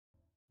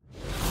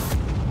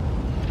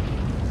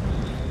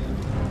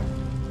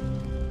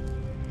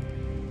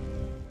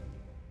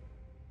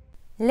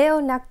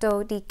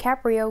Leonardo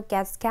DiCaprio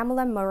gets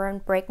Camila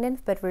Morrone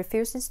pregnant but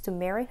refuses to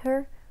marry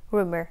her,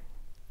 rumor.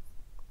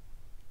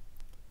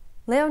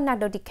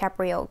 Leonardo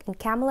DiCaprio and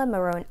Camila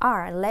Morrone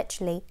are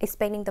allegedly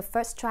expecting the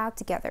first child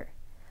together.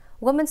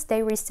 Women's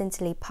Day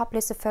recently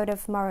published a photo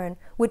of Morrone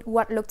with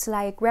what looked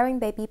like a growing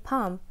baby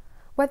palm.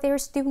 While there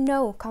is still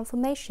no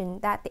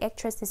confirmation that the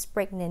actress is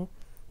pregnant,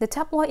 the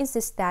tabloid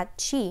insists that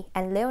she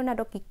and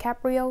Leonardo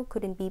DiCaprio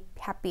couldn't be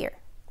happier.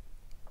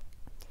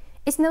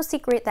 It's no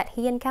secret that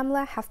he and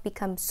Camila have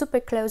become super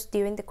close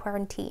during the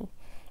quarantine.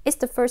 It's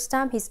the first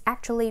time he's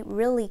actually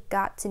really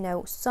got to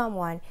know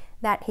someone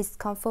that he's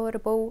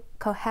comfortable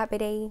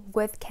cohabiting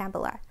with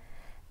Camila.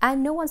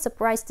 And no one's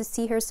surprised to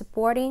see her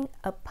supporting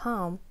a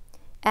palm.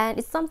 And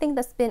it's something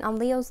that's been on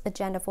Leo's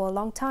agenda for a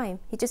long time.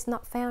 He just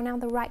not found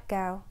out the right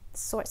girl, the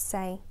sources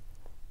say.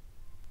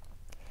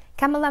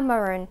 Camila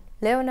Morrone,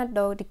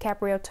 Leonardo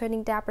DiCaprio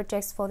turning down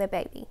projects for their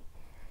baby.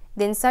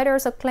 The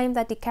insiders have claimed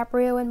that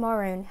DiCaprio and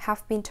Morrone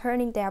have been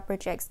turning down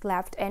projects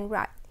left and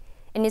right,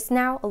 and it's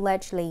now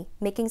allegedly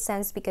making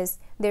sense because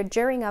they're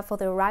gearing up for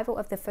the arrival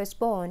of the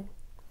firstborn.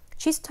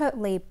 She's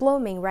totally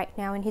blooming right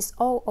now and he's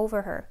all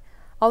over her.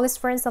 All his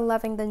friends are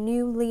loving the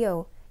new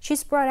Leo.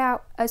 She's brought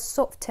out a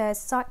softer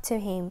side to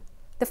him.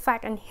 The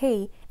fact that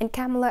he and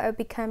Camila have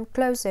become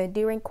closer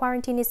during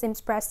quarantine is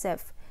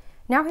impressive.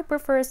 Now he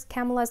prefers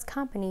Camila's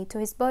company to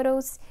his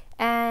photos,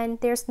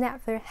 and there's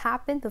never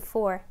happened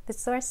before, the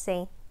source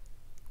say.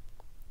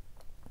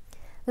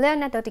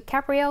 Leonardo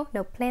DiCaprio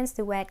no plans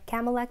to wed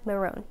Camila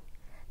Morrone.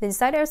 The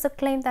insiders have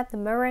claimed that the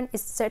Morrone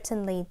is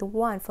certainly the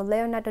one for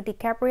Leonardo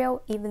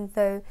DiCaprio, even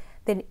though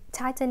the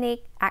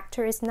Titanic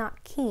actor is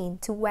not keen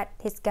to wed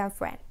his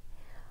girlfriend.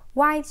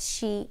 While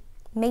she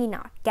may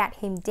not get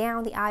him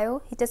down the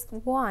aisle, he just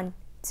wants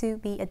to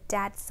be a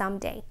dad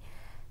someday.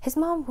 His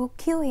mom will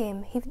kill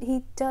him if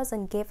he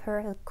doesn't give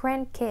her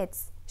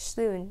grandkids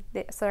soon,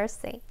 the source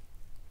say.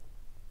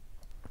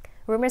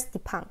 Rumors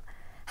debunked.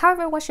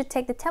 However, one should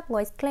take the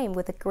tabloid's claim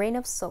with a grain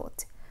of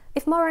salt.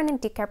 If Morrone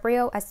and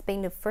DiCaprio are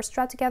spending the first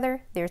trial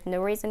together, there's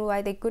no reason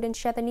why they couldn't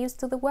share the news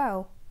to the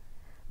world.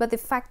 But the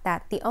fact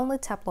that the only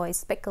tabloid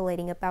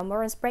speculating about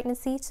Morrone's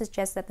pregnancy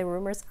suggests that the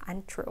rumors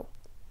aren't true.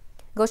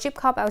 Gossip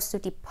Cop also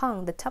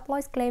debunked the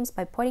tabloid's claims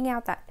by pointing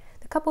out that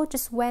the couple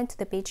just went to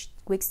the beach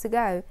weeks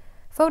ago.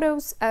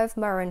 Photos of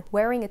Morrone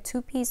wearing a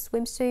two-piece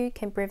swimsuit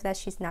can prove that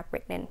she's not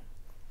pregnant.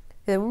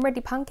 The rumor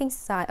debunking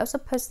site also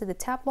posted the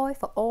tabloid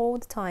for all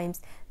the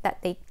times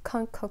that they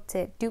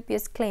concocted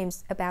dubious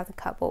claims about the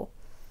couple.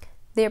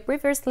 They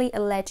previously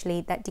alleged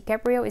that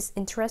DiCaprio is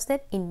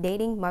interested in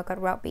dating Margot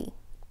Robbie.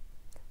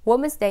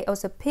 Women's Day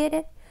also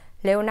pitted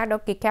Leonardo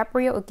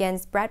DiCaprio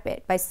against Brad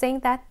Pitt by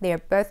saying that they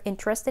are both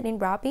interested in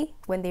Robbie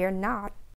when they are not.